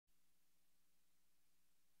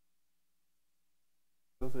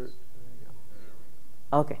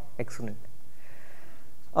Okay, excellent.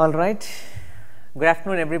 All right. Good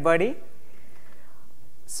afternoon, everybody.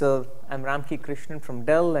 So I'm Ramki Krishnan from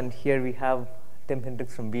Dell, and here we have Tim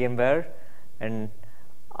Hendricks from VMware, and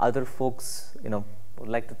other folks. Would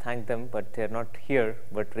like to thank them, but they're not here,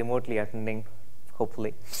 but remotely attending,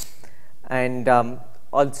 hopefully. And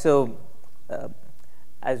also,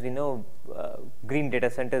 as we know, green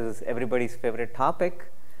data centers is everybody's favorite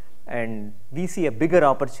topic. And we see a bigger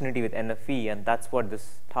opportunity with NFV, and that's what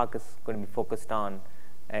this talk is going to be focused on,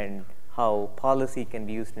 and how policy can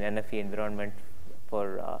be used in NFV environment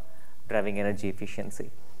for driving energy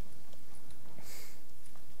efficiency.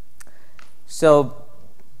 So,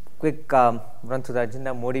 quick run through the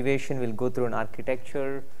agenda. Motivation, we'll go through an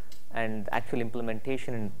architecture and actual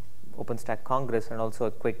implementation in OpenStack Congress, and also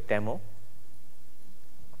a quick demo.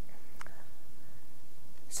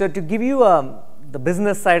 So to give you the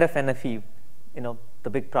business side of NFV, the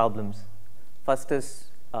big problems. First is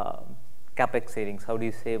CapEx savings. How do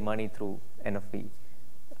you save money through NFV?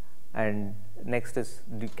 And next is,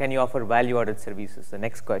 can you offer value-added services? The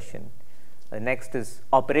next question. The next is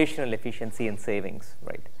operational efficiency and savings,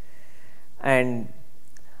 right? And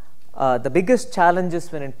the biggest challenges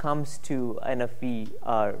when it comes to NFV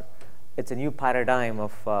are, it's a new paradigm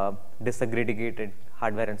of disaggregated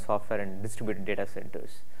hardware and software and distributed data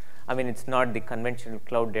centers. I mean, it's not the conventional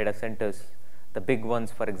cloud data centers. The big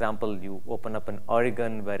ones, for example, you open up in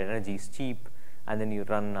Oregon where energy is cheap, and then you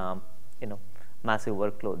run, massive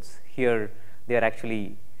workloads. Here, they are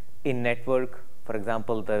actually in network. For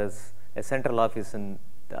example, there is a central office in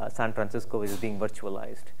San Francisco which is being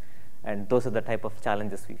virtualized, and those are the type of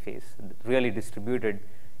challenges we face. Really distributed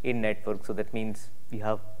in network, so that means you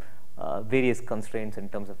have various constraints in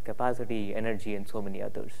terms of capacity, energy, and so many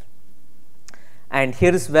others. And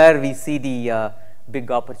here is where we see the big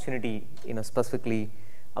opportunity, specifically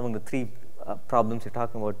among the three problems we're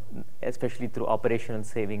talking about, especially through operational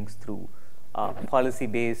savings, through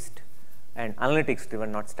policy-based and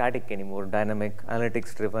analytics-driven, not static anymore, dynamic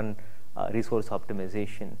analytics-driven resource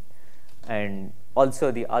optimization. And also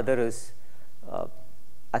the other is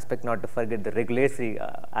aspect not to forget, the regulatory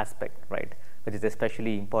aspect, right, which is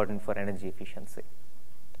especially important for energy efficiency.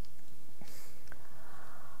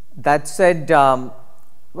 That said, I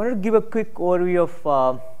want to give a quick overview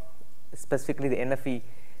of specifically the NFV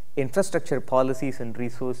infrastructure policies and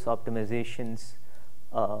resource optimizations,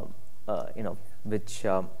 which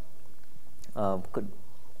are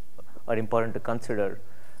important to consider.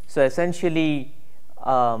 So essentially,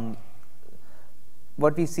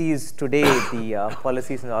 what we see is today the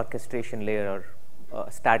policies in the orchestration layer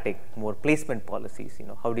are static, more placement policies.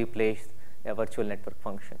 How do you place a virtual network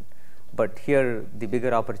function? But here, the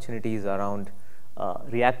bigger opportunities around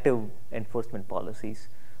reactive enforcement policies.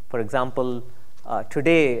 For example,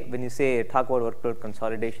 today, when you talk about workload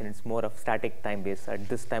consolidation, it's more of static time-based. At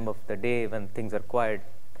this time of the day, when things are quiet,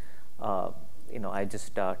 I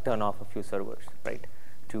just turn off a few servers, right,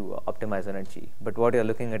 to optimize energy. But what you're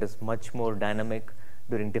looking at is much more dynamic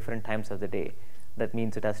during different times of the day. That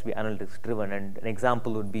means it has to be analytics-driven. And an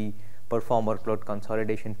example would be perform workload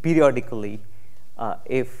consolidation periodically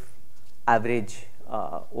if average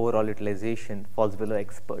overall utilization falls below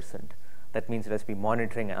X%. That means it has to be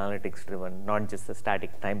monitoring analytics-driven, not just a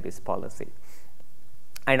static time-based policy.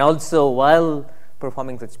 And also, while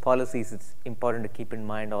performing such policies, it's important to keep in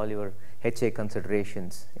mind all your HA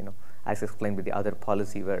considerations, as explained with the other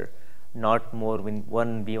policy, where not more when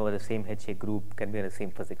one VM of the same HA group can be on the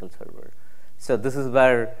same physical server. So this is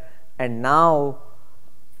where, and now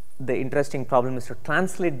the interesting problem is to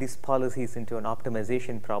translate these policies into an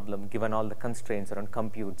optimization problem, given all the constraints around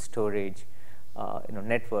compute, storage,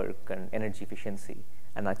 network, and energy efficiency,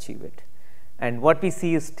 and achieve it. And what we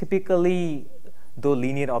see is typically, though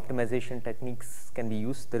linear optimization techniques can be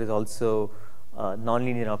used, there is also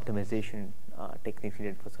nonlinear optimization techniques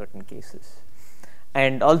needed for certain cases.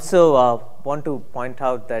 And also want to point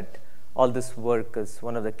out that all this work is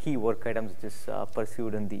one of the key work items which is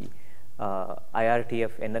pursued in the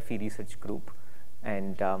IRTF NFV research group,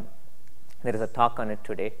 and there is a talk on it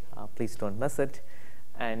today. Please don't miss it.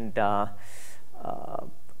 And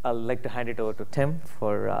I'd like to hand it over to Tim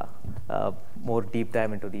for more deep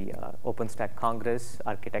dive into the OpenStack Congress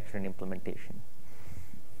architecture and implementation.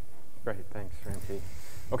 Great, thanks, Ramki.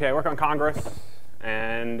 Okay, I work on Congress,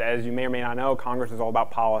 and as you may or may not know, Congress is all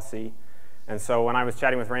about policy. And so when I was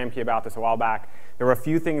chatting with Ramki about this a while back, there were a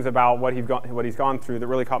few things about what he's gone through that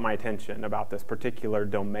really caught my attention about this particular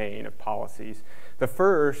domain of policies. The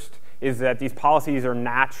first is that these policies are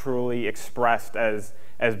naturally expressed as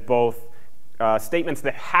both statements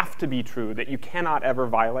that have to be true, that you cannot ever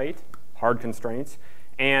violate, hard constraints,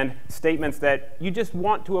 and statements that you just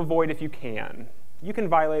want to avoid if you can. You can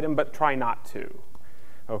violate them, but try not to.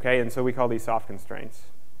 Okay, and so we call these soft constraints.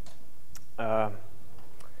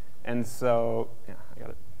 And so, yeah, I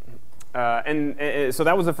got it. So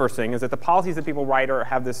that was the first thing, is that the policies that people write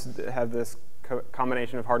have this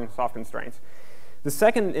combination of hard and soft constraints. The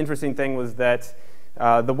second interesting thing was that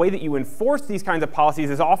the way that you enforce these kinds of policies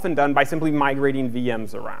is often done by simply migrating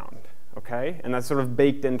VMs around. Okay, and that's sort of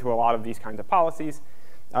baked into a lot of these kinds of policies.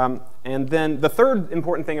 And then the third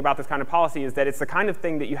important thing about this kind of policy is that it's the kind of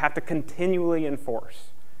thing that you have to continually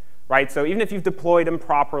enforce. Right? So even if you've deployed them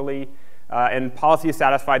properly and policy is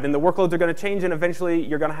satisfied, then the workloads are going to change, and eventually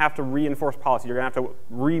you're going to have to reinforce policy. You're going to have to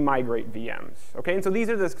re-migrate VMs. Okay? And so these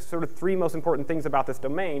are the sort of three most important things about this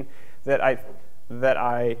domain that I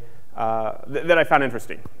found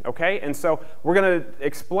interesting. Okay? And so we're going to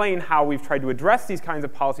explain how we've tried to address these kinds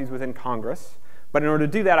of policies within Congress. But in order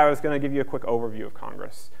to do that, I was going to give you a quick overview of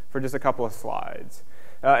Congress for just a couple of slides.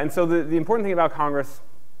 And so the important thing about Congress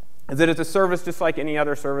is that it's a service just like any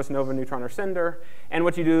other service, Nova, Neutron, or Cinder. And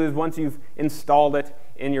what you do is once you've installed it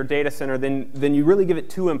in your data center, then you really give it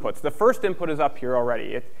two inputs. The first input is up here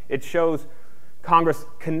already. It shows Congress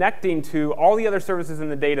connecting to all the other services in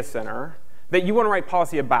the data center that you want to write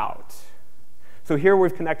policy about. So here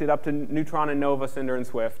we've connected up to Neutron and Nova, Cinder, and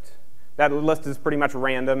Swift. That list is pretty much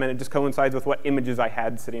random, and it just coincides with what images I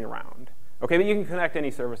had sitting around. Okay, but you can connect any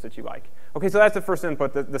service that you like. Okay, so that's the first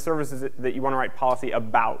input, the services that you want to write policy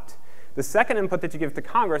about. The second input that you give to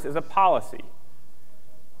Congress is a policy.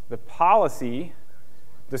 The policy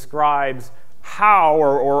describes how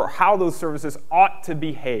or how those services ought to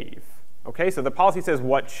behave. Okay, so the policy says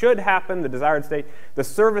what should happen, the desired state. The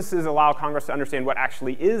services allow Congress to understand what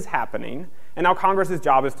actually is happening. And now Congress's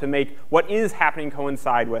job is to make what is happening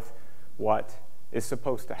coincide with what is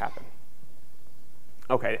supposed to happen.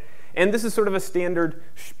 Okay, and this is sort of a standard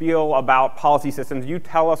spiel about policy systems. You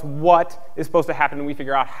tell us what is supposed to happen, and we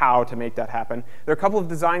figure out how to make that happen. There are a couple of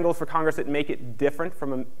design goals for Congress that make it different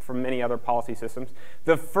from many other policy systems.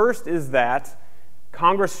 The first is that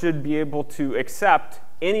Congress should be able to accept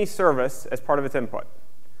any service as part of its input.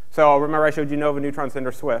 So remember I showed you Nova, Neutron,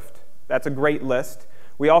 Cinder, Swift. That's a great list.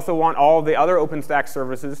 We also want all the other OpenStack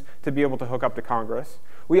services to be able to hook up to Congress.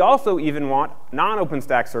 We also even want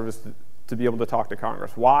non-OpenStack services to be able to talk to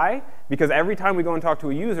Congress. Why? Because every time we go and talk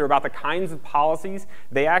to a user about the kinds of policies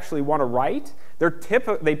they actually want to write,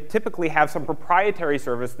 they typically have some proprietary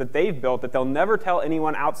service that they've built that they'll never tell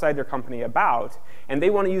anyone outside their company about, and they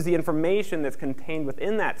want to use the information that's contained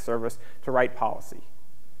within that service to write policy.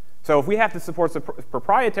 So if we have to support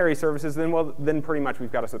proprietary services, then pretty much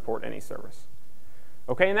we've got to support any service.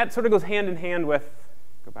 Okay, and that sort of goes hand in hand with,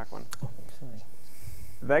 go back one. Oh, sorry.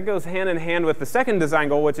 That goes hand in hand with the second design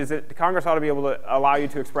goal, which is that Congress ought to be able to allow you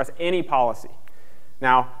to express any policy.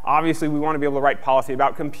 Now, obviously, we want to be able to write policy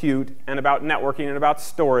about compute and about networking and about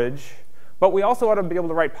storage, but we also ought to be able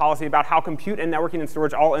to write policy about how compute and networking and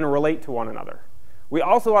storage all interrelate to one another. We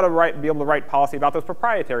also ought to be able to write policy about those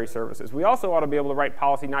proprietary services. We also ought to be able to write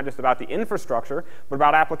policy not just about the infrastructure, but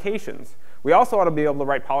about applications. We also ought to be able to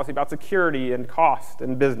write policy about security and cost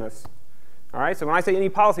and business. All right, so when I say any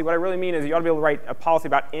policy, what I really mean is you ought to be able to write a policy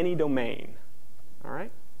about any domain. All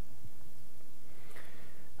right?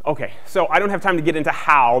 OK, so I don't have time to get into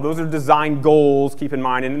how. Those are design goals, keep in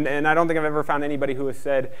mind. And I don't think I've ever found anybody who has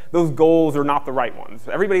said those goals are not the right ones.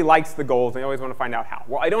 Everybody likes the goals. They always want to find out how.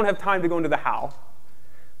 Well, I don't have time to go into the how.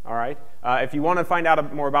 All right? If you want to find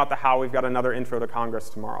out more about the how, we've got another intro to Congress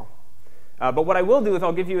tomorrow. But what I will do is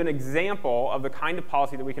I'll give you an example of the kind of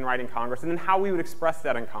policy that we can write in Congress and then how we would express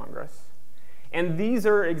that in Congress. And these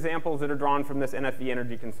are examples that are drawn from this NFV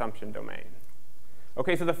energy consumption domain.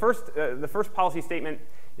 OK, so the first policy statement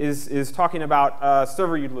is talking about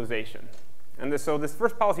server utilization. And so this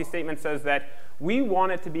first policy statement says that we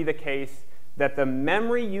want it to be the case that the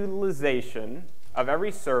memory utilization of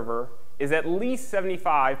every server is at least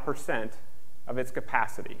 75% of its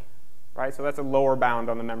capacity. Right? So that's a lower bound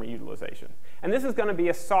on the memory utilization. And this is going to be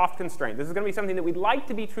a soft constraint. This is going to be something that we'd like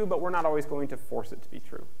to be true, but we're not always going to force it to be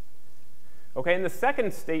true. Okay, and the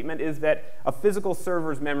second statement is that a physical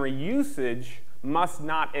server's memory usage must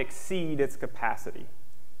not exceed its capacity.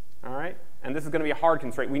 All right? And this is going to be a hard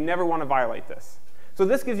constraint. We never want to violate this. So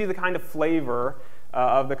this gives you the kind of flavor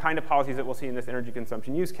of the kind of policies that we'll see in this energy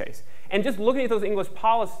consumption use case. And just looking at those English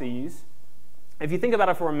policies, if you think about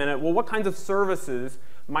it for a minute, well, what kinds of services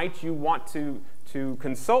might you want to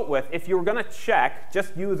consult with if you were going to check,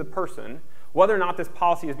 just you as a person, whether or not this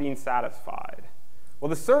policy is being satisfied? Well,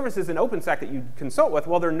 the services in OpenStack that you consult with,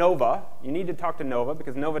 well, they're Nova. You need to talk to Nova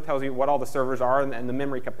because Nova tells you what all the servers are and the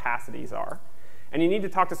memory capacities are. And you need to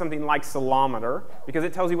talk to something like Ceilometer, because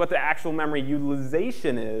it tells you what the actual memory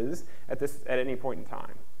utilization is at any point in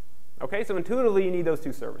time. Okay, so intuitively, you need those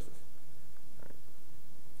two services.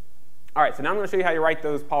 All right, so now I'm going to show you how you write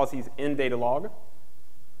those policies in data log.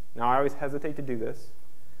 Now, I always hesitate to do this,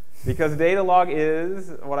 because data log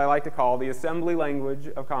is what I like to call the assembly language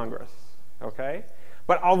of Congress. Okay?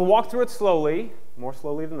 But I'll walk through it slowly, more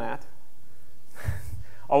slowly than that.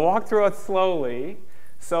 I'll walk through it slowly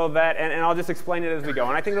so that, and I'll just explain it as we go.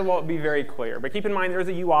 And I think it will be very clear. But keep in mind, there's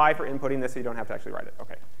a UI for inputting this, so you don't have to actually write it.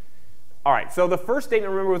 Okay. All right, so the first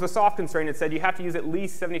statement, remember, was a soft constraint. It said you have to use at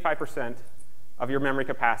least 75% of your memory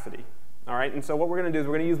capacity. All right, and so what we're going to do is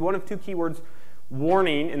we're going to use one of two keywords,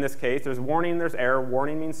 warning in this case. There's warning, there's error.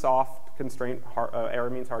 Warning means soft constraint,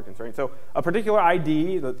 error means hard constraint. So a particular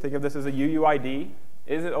ID, think of this as a UUID,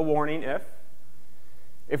 is it a warning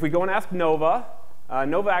if we go and ask Nova,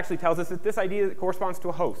 Nova actually tells us that this ID corresponds to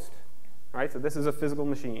a host. Right, so this is a physical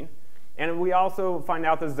machine. And we also find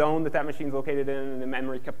out the zone that machine is located in and the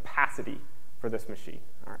memory capacity for this machine.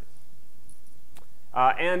 All right.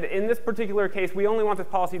 And in this particular case, we only want this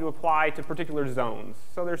policy to apply to particular zones.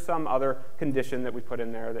 So there's some other condition that we put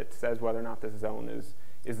in there that says whether or not this zone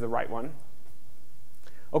is the right one.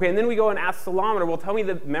 OK, and then we go and ask Ceilometer, well, tell me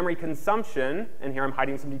the memory consumption. And here I'm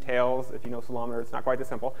hiding some details. If you know Ceilometer, it's not quite this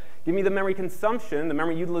simple. Give me the memory consumption, the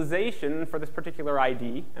memory utilization for this particular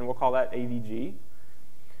ID. And we'll call that AVG.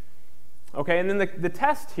 OK, and then the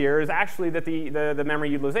test here is actually that the memory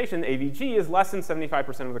utilization, AVG, is less than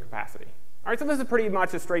 75% of the capacity. All right, so this is pretty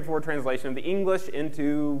much a straightforward translation of the English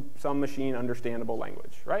into some machine understandable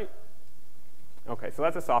language, right? OK, so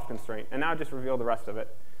that's a soft constraint. And now just reveal the rest of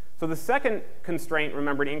it. So the second constraint,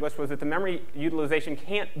 remember, in English was that the memory utilization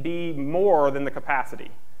can't be more than the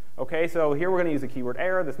capacity. OK, so here we're going to use the keyword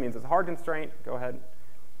error. This means it's a hard constraint. Go ahead.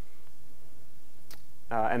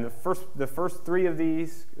 And the first three of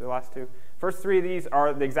these, the last two, first three of these are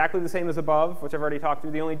exactly the same as above, which I've already talked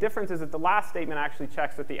through. The only difference is that the last statement actually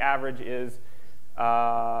checks that the average is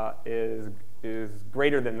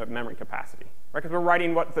greater than the memory capacity, right? Because we're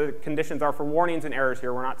writing what the conditions are for warnings and errors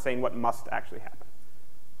here. We're not saying what must actually happen.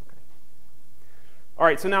 Okay. All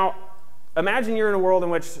right, so now imagine you're in a world in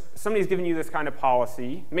which somebody's giving you this kind of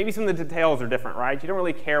policy. Maybe some of the details are different, right? You don't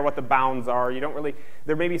really care what the bounds are.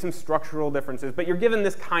 There may be some structural differences, but you're given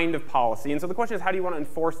this kind of policy. And so the question is, how do you want to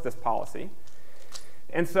enforce this policy?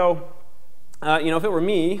 And so, if it were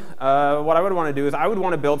me, what I would want to do is I would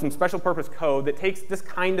want to build some special purpose code that takes this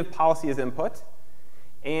kind of policy as input.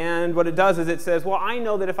 And what it does is it says, well, I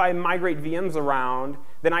know that if I migrate VMs around,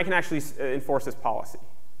 then I can actually enforce this policy.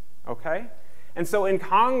 OK? And so in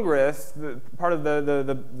Congress, part of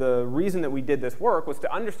the reason that we did this work was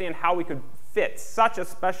to understand how we could fit such a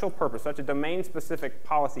special purpose, such a domain-specific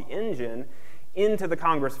policy engine into the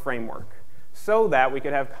Congress framework, so that we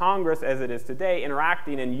could have Congress, as it is today,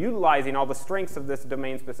 interacting and utilizing all the strengths of this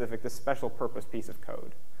domain-specific, this special purpose piece of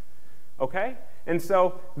code. OK? And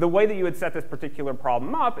so the way that you would set this particular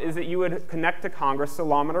problem up is that you would connect to Congress,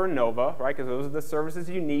 Ceilometer, and Nova, right? Because those are the services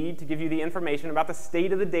you need to give you the information about the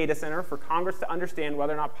state of the data center for Congress to understand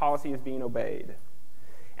whether or not policy is being obeyed.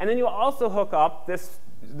 And then you'll also hook up this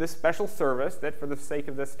special service that, for the sake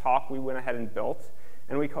of this talk, we went ahead and built.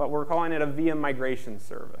 And we're calling it a VM migration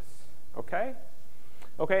service. OK?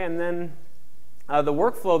 OK, and then the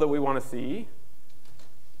workflow that we want to see,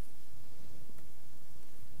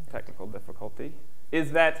 technical difficulty,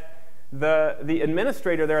 is that the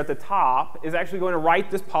administrator there at the top is actually going to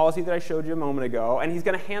write this policy that I showed you a moment ago, and he's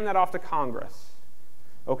going to hand that off to Congress.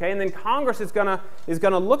 Okay, and then Congress is going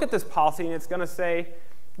to look at this policy, and it's going to say,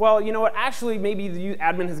 well, you know what, actually, maybe the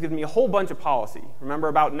admin has given me a whole bunch of policy. Remember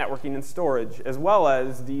about networking and storage, as well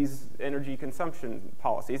as these energy consumption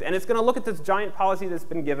policies. And it's going to look at this giant policy that's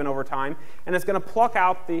been given over time, and it's going to pluck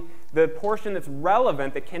out the portion that's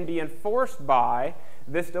relevant that can be enforced by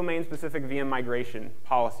this domain-specific VM migration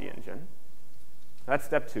policy engine. That's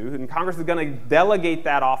step 2. And Congress is going to delegate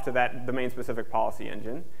that off to that domain-specific policy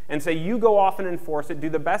engine and say, you go off and enforce it. Do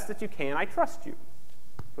the best that you can. I trust you.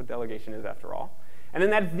 That's what delegation is, after all. And then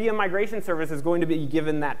that VM migration service is going to be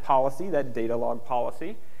given that policy, that data log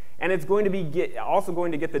policy. And it's going to be also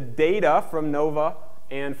going to get the data from Nova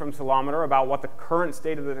and from Ceilometer about what the current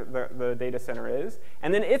state of the data center is.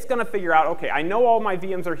 And then it's going to figure out, OK, I know all my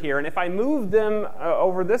VMs are here. And if I move them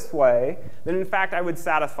over this way, then in fact, I would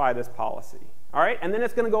satisfy this policy. All right? And then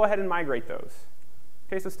it's going to go ahead and migrate those.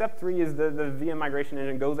 OK, so step 3 is the VM migration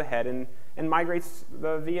engine goes ahead and migrates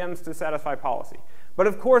the VMs to satisfy policy. But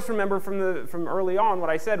of course, remember from early on, what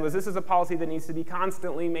I said was this is a policy that needs to be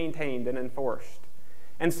constantly maintained and enforced.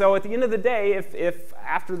 And so at the end of the day, if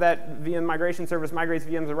after that VM migration service migrates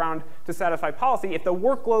VMs around to satisfy policy, if the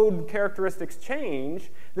workload characteristics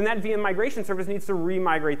change, then that VM migration service needs to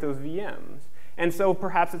remigrate those VMs. And so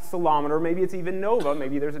perhaps it's Ceilometer, maybe it's even Nova,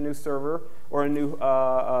 maybe there's a new server or a new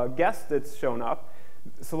guest that's shown up.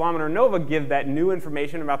 Ceilometer and Nova give that new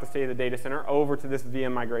information about the state of the data center over to this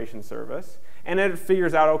VM migration service, and it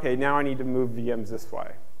figures out, okay, now I need to move VMs this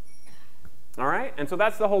way. All right, and so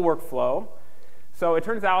that's the whole workflow. So it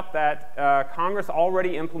turns out that Congress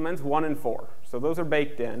already implements 1 and 4. So those are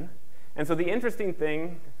baked in. And so the interesting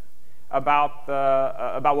thing about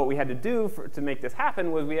what we had to do to make this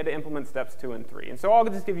happen was we had to implement steps 2 and 3. And so I'll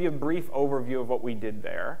just give you a brief overview of what we did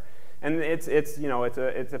there. And it's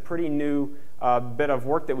a pretty new bit of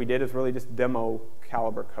work that we did. It's really just demo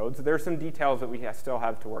caliber code. So there's some details that we still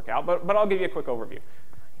have to work out. But I'll give you a quick overview.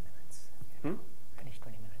 20 minutes. Finish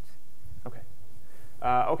 20 minutes. OK.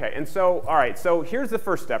 OK, and so, all right, so here's the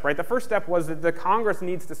first step, right? The first step was that the Congress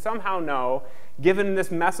needs to somehow know, given this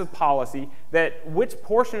mess of policy, that which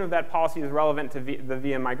portion of that policy is relevant to the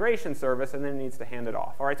VM migration service, and then it needs to hand it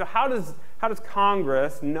off. All right, so how does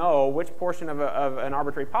Congress know which portion of an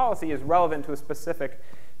arbitrary policy is relevant to a specific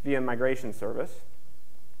VM migration service?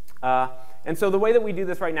 And so the way that we do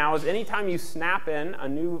this right now is anytime you snap in a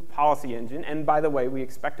new policy engine, and by the way, we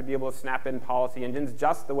expect to be able to snap in policy engines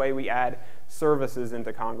just the way we add services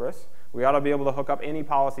into Congress. We ought to be able to hook up any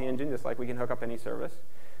policy engine just like we can hook up any service.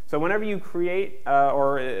 So whenever you create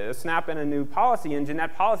or snap in a new policy engine,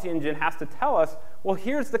 that policy engine has to tell us, well,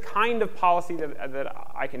 here's the kind of policy that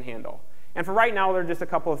I can handle. And for right now, there are just a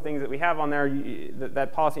couple of things that we have on there.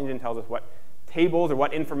 That policy engine tells us what tables or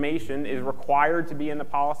what information is required to be in the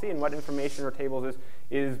policy and what information or tables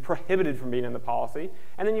is prohibited from being in the policy.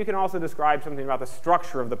 And then you can also describe something about the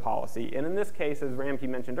structure of the policy. And in this case, as Ramke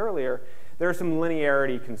mentioned earlier, there are some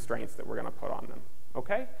linearity constraints that we're going to put on them.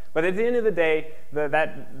 Okay? But at the end of the day,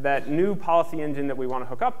 that new policy engine that we want to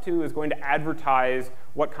hook up to is going to advertise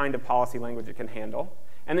what kind of policy language it can handle.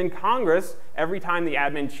 And then Congress, every time the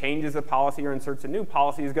admin changes a policy or inserts a new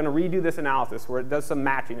policy, is going to redo this analysis where it does some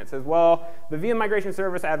matching. It says, well, the VM migration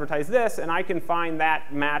service advertised this, and I can find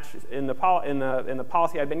that match in the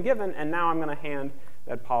policy I've been given, and now I'm going to hand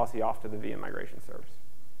that policy off to the VM migration service.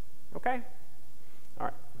 OK? All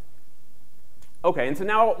right. OK, and so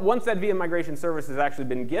now once that VM migration service has actually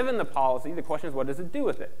been given the policy, the question is, what does it do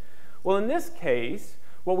with it? Well, in this case,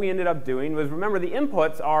 what we ended up doing was, remember, the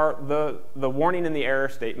inputs are the warning and the error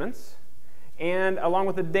statements, and along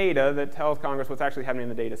with the data that tells Congress what's actually happening in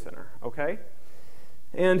the data center. Okay?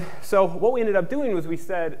 And so what we ended up doing was we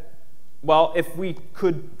said, well, if we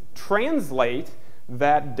could translate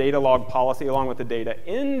that data log policy along with the data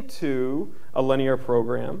into a linear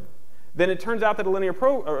program, then it turns out that a linear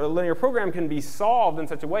program can be solved in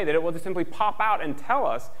such a way that it will just simply pop out and tell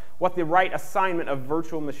us what the right assignment of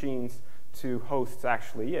virtual machines to hosts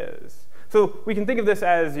actually is. So we can think of this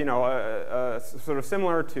as, sort of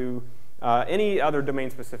similar to any other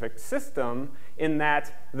domain-specific system, in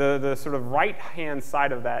that the sort of right-hand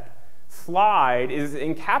side of that slide is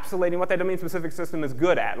encapsulating what that domain-specific system is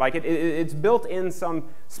good at. Like it's built in some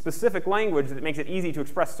specific language that makes it easy to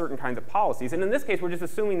express certain kinds of policies. And in this case, we're just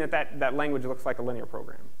assuming that language looks like a linear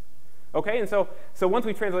program. OK, and so once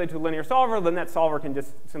we translate it to a linear solver, then that solver can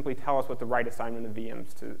just simply tell us what the right assignment of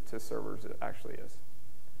VMs to servers actually is.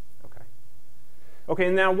 OK. OK,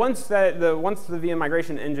 and now once the VM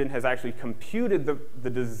migration engine has actually computed the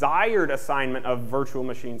desired assignment of virtual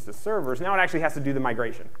machines to servers, now it actually has to do the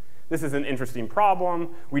migration. This is an interesting problem.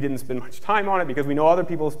 We didn't spend much time on it because we know other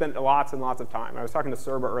people spent lots and lots of time. I was talking to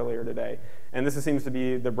Serba earlier today, and this seems to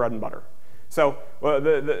be the bread and butter. So,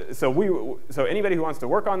 so anybody who wants to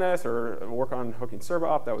work on this or work on hooking Serba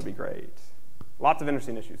up, that would be great. Lots of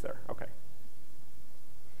interesting issues there. OK.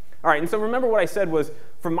 All right, and so remember what I said was,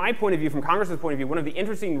 from my point of view, from Congress's point of view, one of the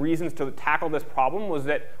interesting reasons to tackle this problem was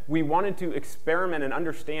that we wanted to experiment and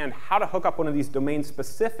understand how to hook up one of these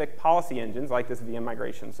domain-specific policy engines, like this VM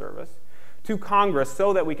migration service, to Congress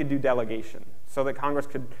so that we could do delegation, so that Congress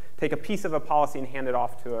could take a piece of a policy and hand it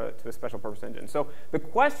off to a special purpose engine. So the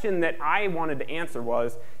question that I wanted to answer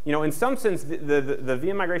was, in some sense, the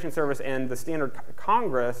VM migration service and the standard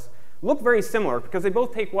Congress look very similar because they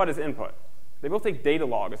both take what as input? They both take data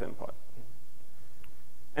log as input.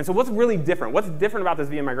 And so what's really different? What's different about this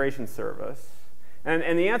VM migration service?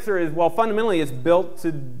 And the answer is, well, fundamentally, it's built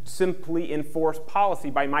to simply enforce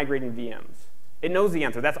policy by migrating VMs. It knows the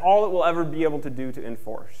answer. That's all it will ever be able to do to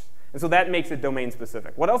enforce. And so that makes it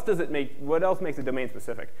domain-specific. What else makes it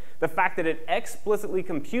domain-specific? The fact that it explicitly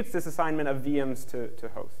computes this assignment of VMs to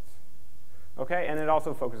hosts. Okay? And it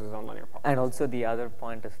also focuses on linear policy. And also the other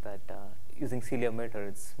point is that using ceilometer,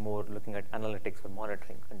 it's more looking at analytics for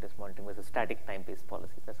monitoring, continuous monitoring versus static time-based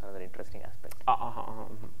policy. That's another interesting aspect. Yeah.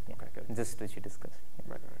 Okay, good. Just which you discussed.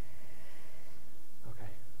 Yeah. Right.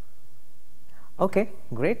 Okay,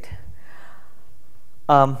 great.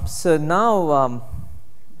 So now,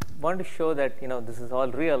 want to show that this is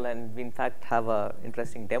all real, and we in fact have a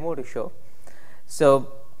interesting demo to show.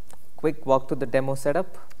 So, quick walk through the demo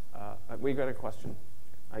setup. We got a question.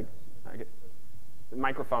 I get the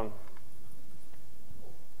microphone.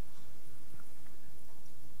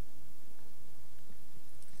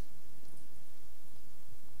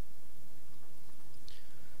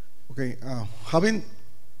 Okay, having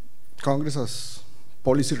Congress as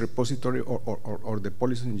policy repository or the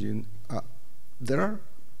policy engine, there are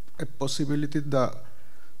a possibility that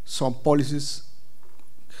some policies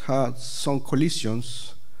have some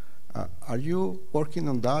collisions. Are you working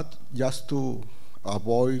on that just to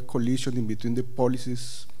avoid collision in between the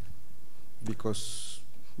policies? Because,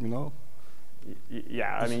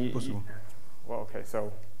 Yeah, I mean, well, okay,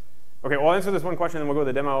 so. Okay, well, I'll answer this one question, and we'll go to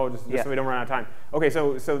the demo just so we don't run out of time. Okay,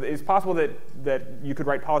 so it's possible that you could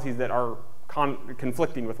write policies that are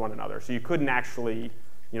conflicting with one another, so you couldn't actually,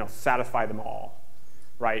 satisfy them all,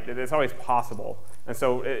 right? It's always possible, and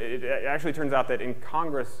so it actually turns out that in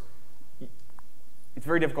Congress, it's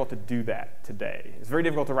very difficult to do that today. It's very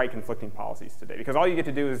difficult to write conflicting policies today because all you get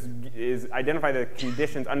to do is identify the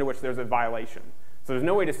conditions under which there's a violation. So there's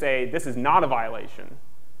no way to say this is not a violation.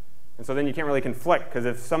 And so then you can't really conflict, because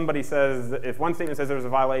if one statement says there's a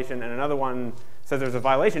violation and another one says there's a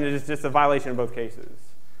violation, it's just a violation in both cases,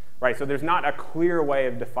 right? So there's not a clear way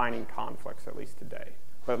of defining conflicts, at least today.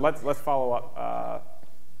 But let's follow up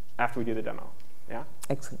after we do the demo. Yeah.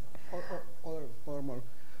 Excellent.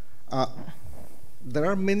 There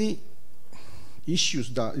are many issues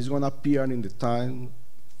that is going to appear in the time.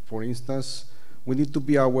 For instance, we need to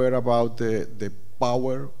be aware about the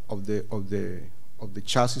power of the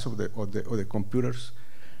chassis of the computers,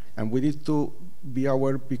 and we need to be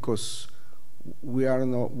aware because we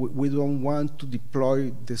don't want to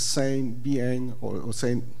deploy the same VM or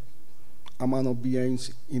same amount of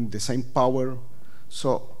VMs in the same power.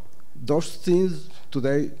 So those things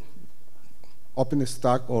today,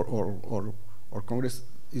 OpenStack or Congress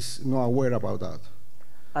is not aware about that.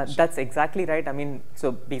 That's exactly right. I mean,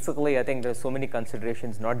 so basically, I think there's so many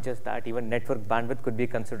considerations. Not just that, even network bandwidth could be a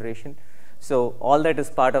consideration. So all that is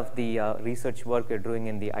part of the research work we're doing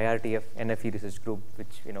in the IRTF NFE research group,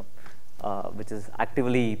 which is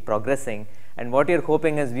actively progressing. And what you're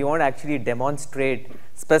hoping is we want to actually demonstrate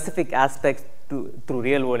specific aspects through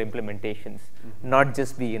real-world implementations, not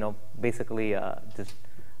just be basically just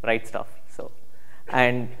write stuff. So,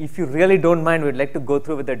 and if you really don't mind, we'd like to go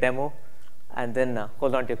through with the demo, and then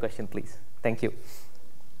hold on to your question, please. Thank you.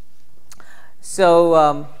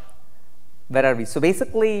 So. Where are we? So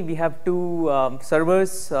basically, we have two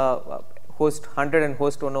servers, host 100 and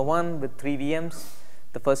host 101 with 3 VMs.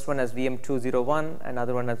 The first one has VM 201,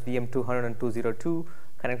 another one has VM 200 and 202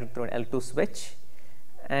 connected through an L2 switch.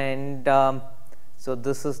 And so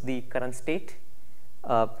this is the current state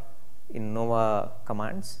in Nova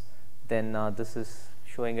commands. Then this is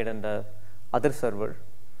showing it on the other server,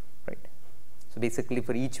 right? So basically,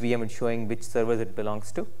 for each VM, it's showing which servers it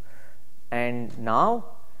belongs to. And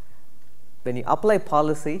now, when you apply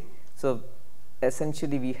policy, so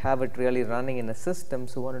essentially we have it really running in a system,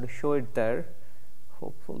 so I wanted to show it there,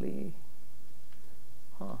 hopefully.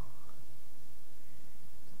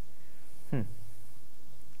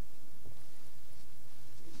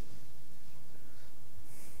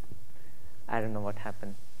 I don't know what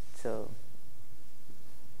happened. So.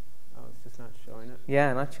 Oh, it's just not showing it?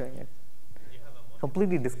 Yeah, not showing it.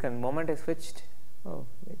 Completely disconnected. Moment I switched. Oh,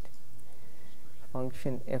 wait.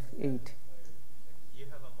 Function F8.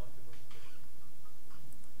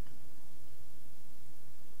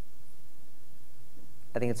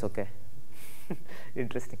 I think it's okay.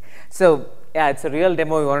 Interesting. So yeah, it's a real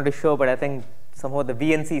demo we wanted to show, but I think somehow the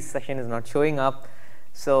VNC session is not showing up.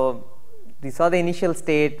 So we saw the initial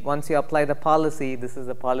state. Once you apply the policy, this is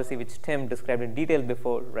the policy which Tim described in detail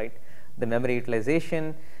before, right? The memory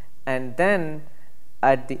utilization, and then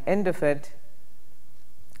at the end of it,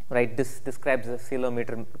 right, this describes the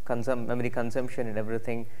ceilometer memory consumption and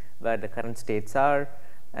everything where the current states are,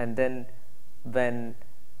 and then when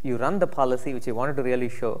you run the policy, which I wanted to really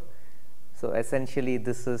show. So essentially,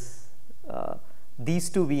 this is these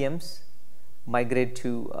two VMs migrate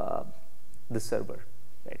to the server,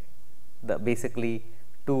 right? Basically,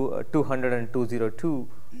 200 and 202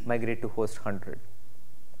 migrate to host 100.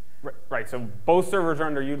 Right. So both servers are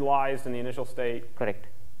underutilized in the initial state. Correct.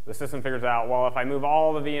 the system figures out, well, if I move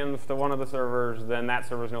all the VMs to one of the servers, then that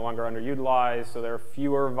server is no longer underutilized, so there are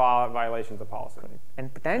fewer violations of policy.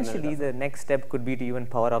 And potentially, the next step could be to even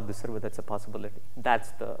power off the server. That's a possibility.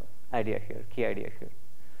 That's the idea here, key idea here.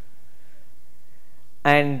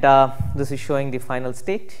 And this is showing the final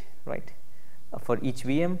state, right? For each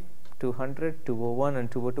VM, 200, 201, and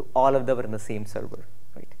 202, all of them are in the same server,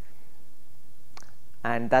 right?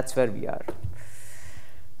 And that's where we are.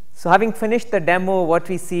 So having finished the demo, what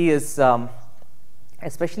we see is,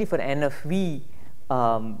 especially for NFV,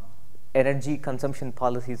 energy consumption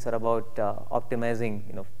policies are about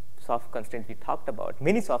optimizing, soft constraints we talked about.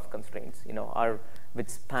 Many soft constraints, are which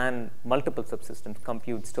span multiple subsystems: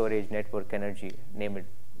 compute, storage, network, energy, name it.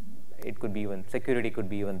 It could be even security, could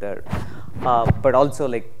be even there. But also,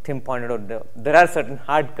 like Tim pointed out, there are certain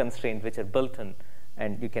hard constraints which are built in,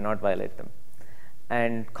 and you cannot violate them.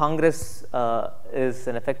 And Congress is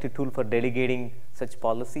an effective tool for delegating such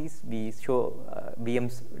policies. We show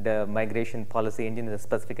VM's the migration policy engine is a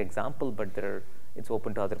specific example, but it's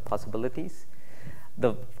open to other possibilities.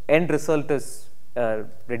 The end result is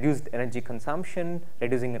reduced energy consumption,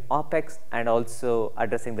 reducing an OpEx, and also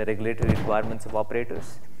addressing the regulatory requirements of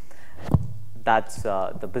operators. That's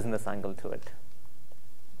the business angle to it.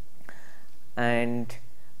 And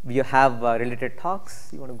we have related talks.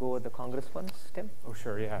 You want to go over the Congress ones, Tim? Oh,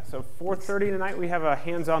 sure, yeah. So 4:30 tonight, we have a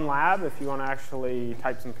hands-on lab. If you want to actually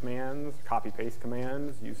type some commands, copy-paste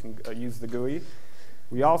commands, use the GUI.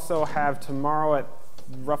 We also have tomorrow at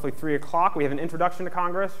roughly 3 o'clock, we have an introduction to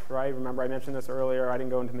Congress, right? Remember, I mentioned this earlier. I didn't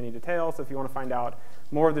go into many details. So if you want to find out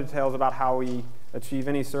more of the details about how we achieve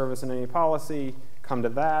any service and any policy, come to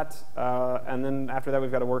that. And then after that,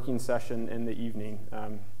 we've got a working session in the evening.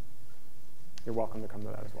 You're welcome to come to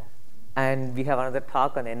that as well. And we have another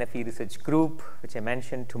talk on NFE Research Group, which I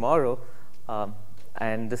mentioned tomorrow.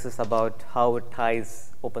 And this is about how it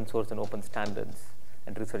ties open source and open standards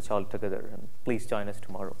and research all together. And please join us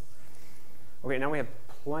tomorrow. OK, now we have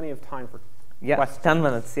plenty of time for questions. 10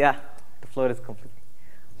 minutes, yeah. The floor is complete.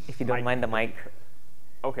 If you don't mind the mic.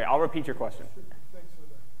 OK, I'll repeat your question. Thanks for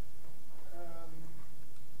that.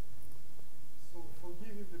 So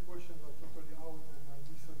forgive if the questions are totally out and I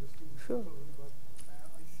misunderstood totally, but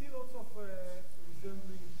I see lots of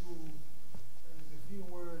resembling to the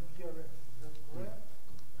VMware DRS. Is that correct?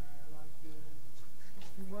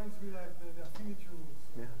 It reminds me like the affinity rules.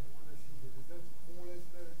 Yeah. What I see here. Is that more or less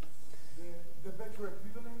the better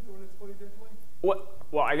equivalent, or let's call it that way?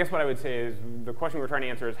 Well, I guess what I would say is the question we're trying to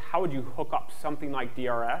answer is how would you hook up something like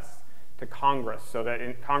DRS to Congress so that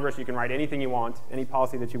in Congress you can write anything you want, any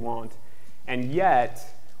policy that you want, and yet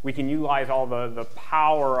we can utilize all the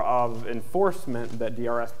power of enforcement that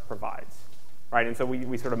DRS provides, right? And so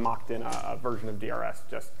we sort of mocked in a version of DRS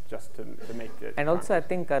just to make it. And also, I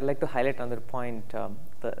think I'd like to highlight another point,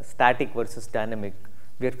 the static versus dynamic.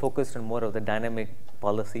 We are focused on more of the dynamic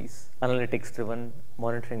policies, analytics-driven,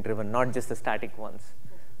 monitoring-driven, not just the static ones,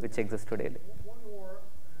 which exist today. One more,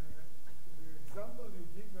 the example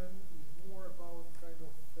you've given is more about kind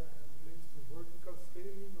of relates to vertical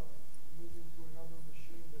scaling or moving to another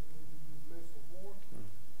machine that maybe use less or more.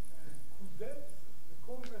 Could the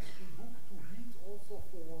Congress be hooked to heat also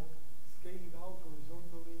for scaling out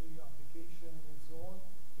horizontally applications and so on?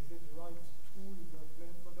 Is that the right tool? Is there a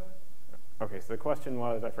plan for that? OK, so the question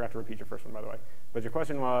was, I forgot to repeat your first one, by the way. But your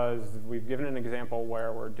question was, we've given an example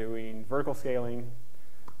where we're doing vertical scaling,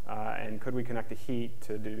 and could we connect to heat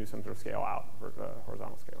to do some sort of scale out,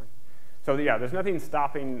 horizontal scaling? So yeah, there's nothing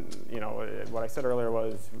stopping, what I said earlier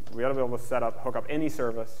was we ought to be able to hook up any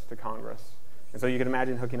service to Congress. And so you can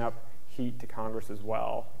imagine hooking up heat to Congress as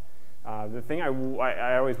well. The thing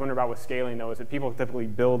I always wonder about with scaling, though, is that people typically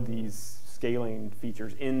build these scaling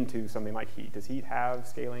features into something like heat. Does heat have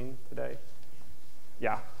scaling today?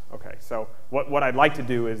 Yeah, OK. So what I'd like to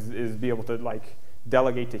do is be able to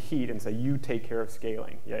delegate to heat and say, you take care of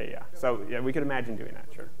scaling. Yeah. So yeah, we could imagine doing that,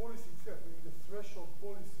 sure. The policy itself, the threshold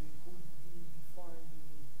policy could be defined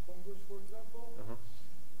in Congress, for example,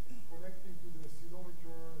 connecting to the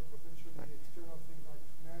accelerometer, potentially external things like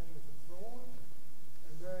managers and so on,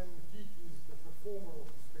 and then heat is the performer of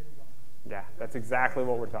the scaling up. Yeah, that's exactly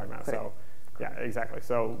what we're talking about. So yeah, exactly.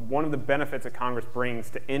 So one of the benefits that Congress brings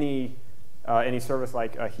to any service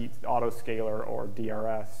like a heat autoscaler or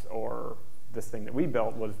DRS or this thing that we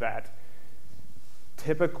built was that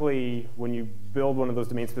typically when you build one of those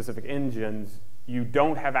domain-specific engines, you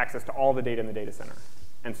don't have access to all the data in the data center.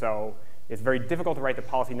 And so it's very difficult to write the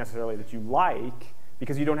policy necessarily that you like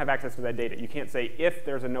because you don't have access to that data. You can't say if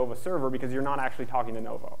there's a Nova server because you're not actually talking to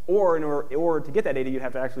Nova. Or in order to get that data, you'd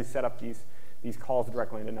have to actually set up these these calls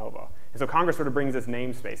directly into Nova. And so Congress sort of brings this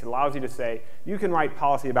namespace. It allows you to say, you can write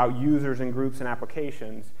policy about users and groups and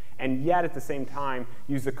applications, and yet at the same time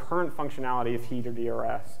use the current functionality of heat or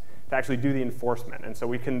DRS to actually do the enforcement. And so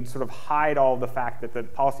we can sort of hide all the fact that the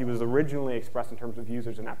policy was originally expressed in terms of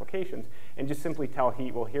users and applications, and just simply tell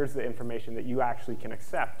heat, well, here's the information that you actually can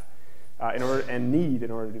accept and need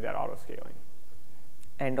in order to do that auto-scaling.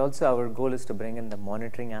 And also our goal is to bring in the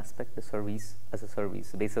monitoring aspect, the service as a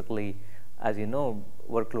service. Basically, as you know,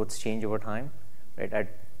 workloads change over time, right, at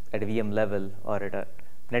a VM level or at a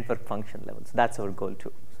network function level. So that's our goal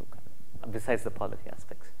too. So besides the policy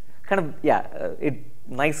aspects. It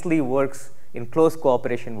nicely works in close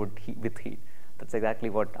cooperation with heat. That's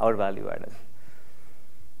exactly what our value add is.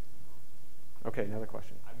 Okay, another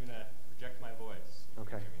question. I'm going to project my voice.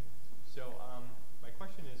 Okay. So my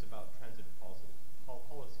question is about transit policies.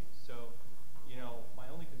 So, my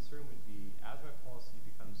only concern would be, as my policy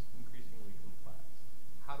becomes increasingly complex,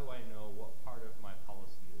 how do I know what part of my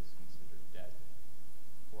policy is considered dead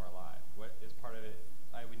or alive? What is part of it?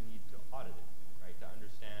 I would need to audit it, right, to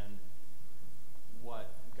understand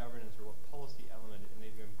what governance or what policy element at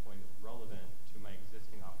any given point is relevant to my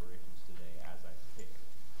existing operations today as I pick,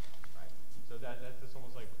 right? So that's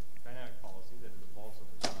almost like dynamic policy that it evolves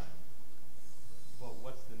over time. But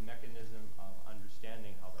what's the mechanism of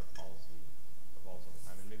understanding how that policy evolves over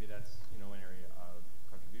time? And maybe that's an area of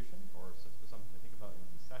contribution or something to think about in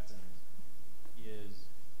these sessions is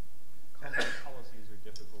complex policies are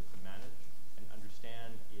difficult to manage and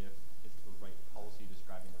understand if it's the right policy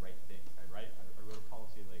describing the right thing. I wrote a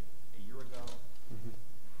policy like a year ago. Mm-hmm.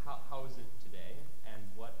 How is it today? And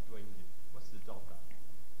what do I need? What's the delta?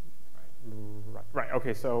 Right.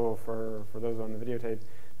 Okay. So for those on the videotape,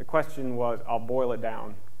 the question was, I'll boil it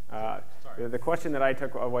down. The question that I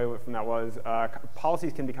took away from that was,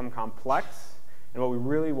 policies can become complex, and what we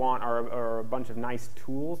really want are a bunch of nice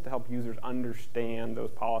tools to help users understand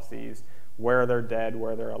those policies, where they're dead,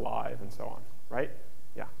 where they're alive, and so on. Right?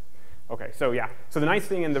 Yeah. Okay. So yeah. So the nice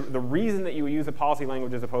thing, and the reason that you use a policy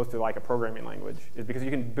language as opposed to like a programming language is because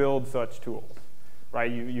you can build such tools. Right?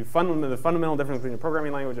 The fundamental difference between a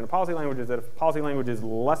programming language and a policy language is that a policy language is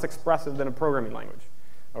less expressive than a programming language.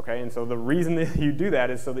 Okay? And so the reason that you do that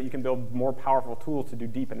is so that you can build more powerful tools to do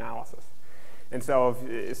deep analysis. And so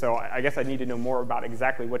I guess I need to know more about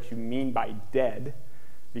exactly what you mean by dead,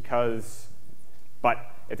 but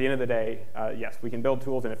at the end of the day, yes, we can build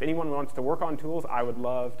tools, and if anyone wants to work on tools, I would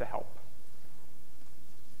love to help.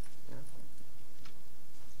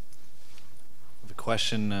 A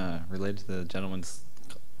question related to the gentleman's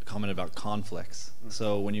comment about conflicts. Mm-hmm.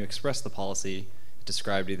 So when you express the policy, it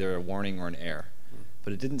described either a warning or an error,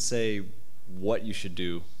 but it didn't say what you should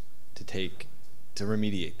do to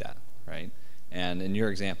remediate that, right? And in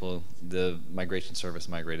your example, the migration service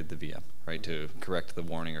migrated the VM, right, to correct the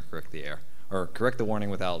warning or correct the error, or correct the warning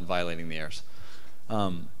without violating the errors.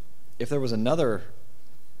 If there was another,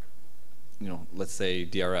 let's say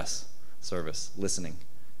DRS service listening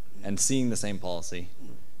and seeing the same policy,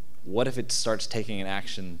 what if it starts taking an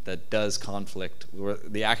action that does conflict, where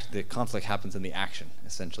the conflict happens in the action,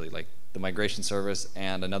 essentially, like the migration service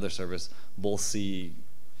and another service both see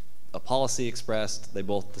a policy expressed, they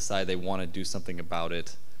both decide they want to do something about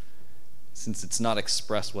it. Since it's not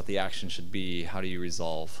expressed what the action should be, how do you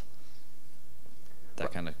resolve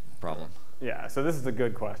that kind of problem? Yeah, so this is a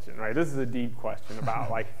good question, right? This is a deep question about,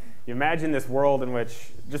 like, you imagine this world in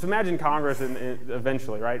which, just imagine Congress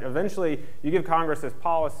eventually, right? Eventually, you give Congress this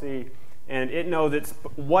policy, and it knows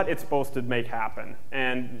what it's supposed to make happen.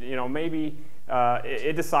 And maybe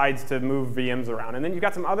it decides to move VMs around. And then you've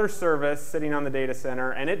got some other service sitting on the data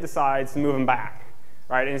center, and it decides to move them back,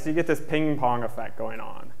 right? And so you get this ping-pong effect going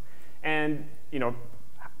on. And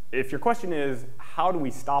if your question is, how do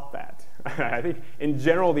we stop that? I think in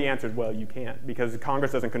general the answer is, well, you can't, because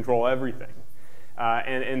Congress doesn't control everything.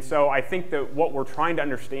 And so I think that what we're trying to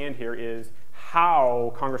understand here is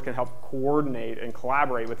how Congress can help coordinate and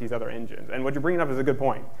collaborate with these other engines. And what you're bringing up is a good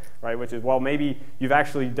point, right? Which is, well, maybe you've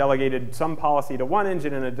actually delegated some policy to one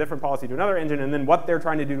engine and a different policy to another engine, and then what they're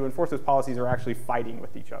trying to do to enforce those policies are actually fighting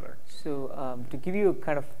with each other. So to give you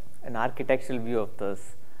kind of an architectural view of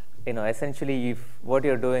this, essentially if what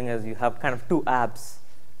you're doing is you have kind of two apps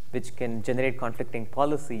which can generate conflicting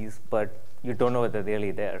policies, but you don't know whether they're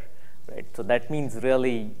really there. Right? So that means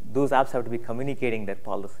really those apps have to be communicating their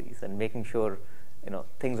policies and making sure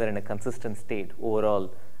things are in a consistent state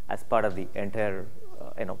overall as part of the entire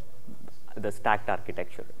the stacked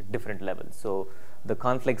architecture at different levels. So the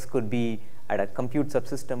conflicts could be at a compute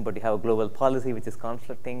subsystem, but you have a global policy which is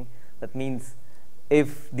conflicting. That means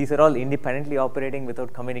if these are all independently operating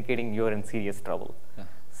without communicating, you're in serious trouble. Yeah.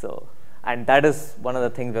 So And that is one of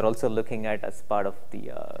the things we're also looking at as part of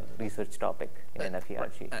the research topic in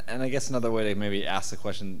NFERG. And I guess another way to maybe ask the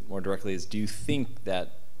question more directly is, do you think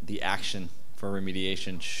that the action for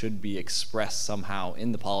remediation should be expressed somehow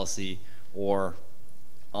in the policy or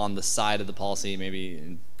on the side of the policy,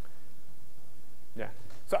 maybe? Yeah.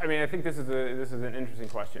 So I mean, I think this is an interesting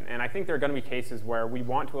question, and I think there are going to be cases where we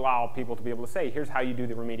want to allow people to be able to say, here's how you do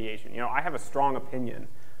the remediation. You know, I have a strong opinion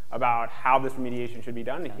about how this remediation should be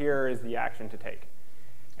done. Here is the action to take.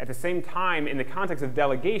 At the same time, in the context of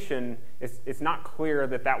delegation, it's not clear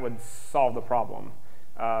that that would solve the problem,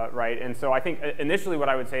 right? And so I think initially what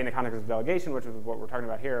I would say in the context of delegation, which is what we're talking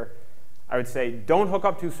about here, I would say don't hook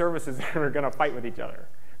up two services that are going to fight with each other,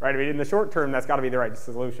 right? I mean, in the short term, that's got to be the right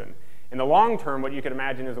solution. In the long term, what you could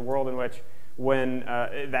imagine is a world in which when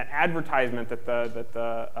that advertisement that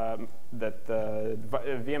the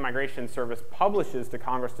VM migration service publishes to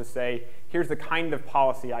Congress to say, here's the kind of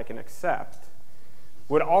policy I can accept,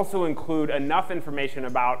 would also include enough information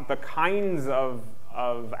about the kinds of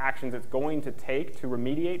actions it's going to take to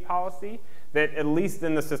remediate policy that at least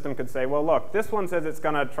then the system could say, well, look, this one says it's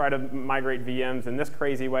going to try to migrate VMs in this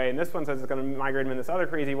crazy way, and this one says it's going to migrate them in this other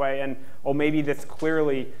crazy way, and oh, maybe that's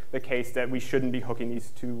clearly the case that we shouldn't be hooking these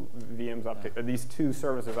two VMs up, these two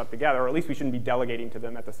services up together, or at least we shouldn't be delegating to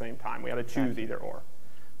them at the same time. We ought to choose either or.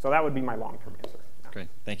 So that would be my long-term answer. Yeah. Great,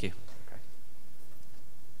 thank you.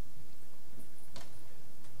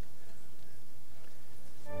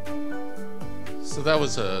 So that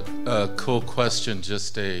was a cool question,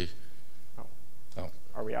 just a...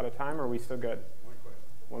 Are we out of time, or are we still good?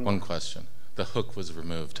 One question. The hook was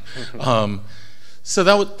removed. So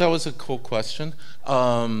that was a cool question.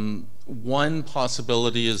 One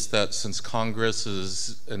possibility is that since Congress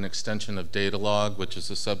is an extension of data log, which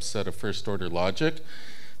is a subset of first-order logic,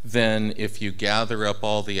 then if you gather up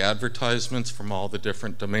all the advertisements from all the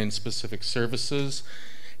different domain-specific services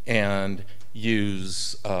and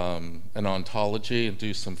use an ontology and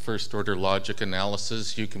do some first-order logic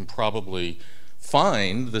analysis, you can probably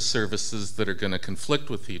find the services that are going to conflict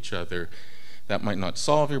with each other. That might not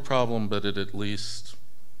solve your problem, but it at least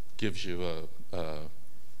gives you a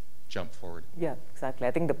jump forward. Yeah, exactly.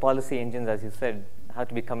 I think the policy engines, as you said, have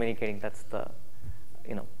to be communicating. That's the,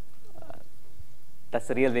 that's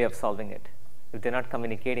the real way of solving it. If they're not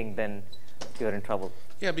communicating, then you're in trouble.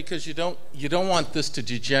 Yeah, because you don't want this to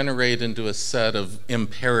degenerate into a set of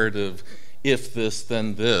imperative if this,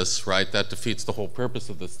 then this, right? That defeats the whole purpose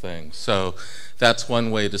of this thing. So that's one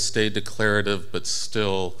way to stay declarative, but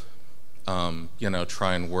still,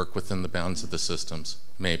 try and work within the bounds of the systems,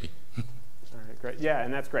 maybe. All right, great. Yeah,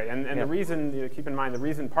 and that's great. And the reason, keep in mind,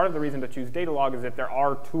 part of the reason to choose data log is that there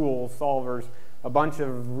are tools, solvers, a bunch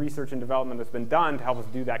of research and development that's been done to help us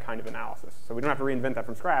do that kind of analysis. So we don't have to reinvent that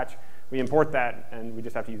from scratch. We import that, and we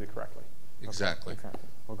just have to use it correctly. Exactly.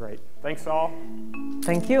 Well, great. Thanks, Saul.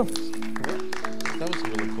 Thank you. That was a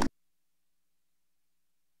really cool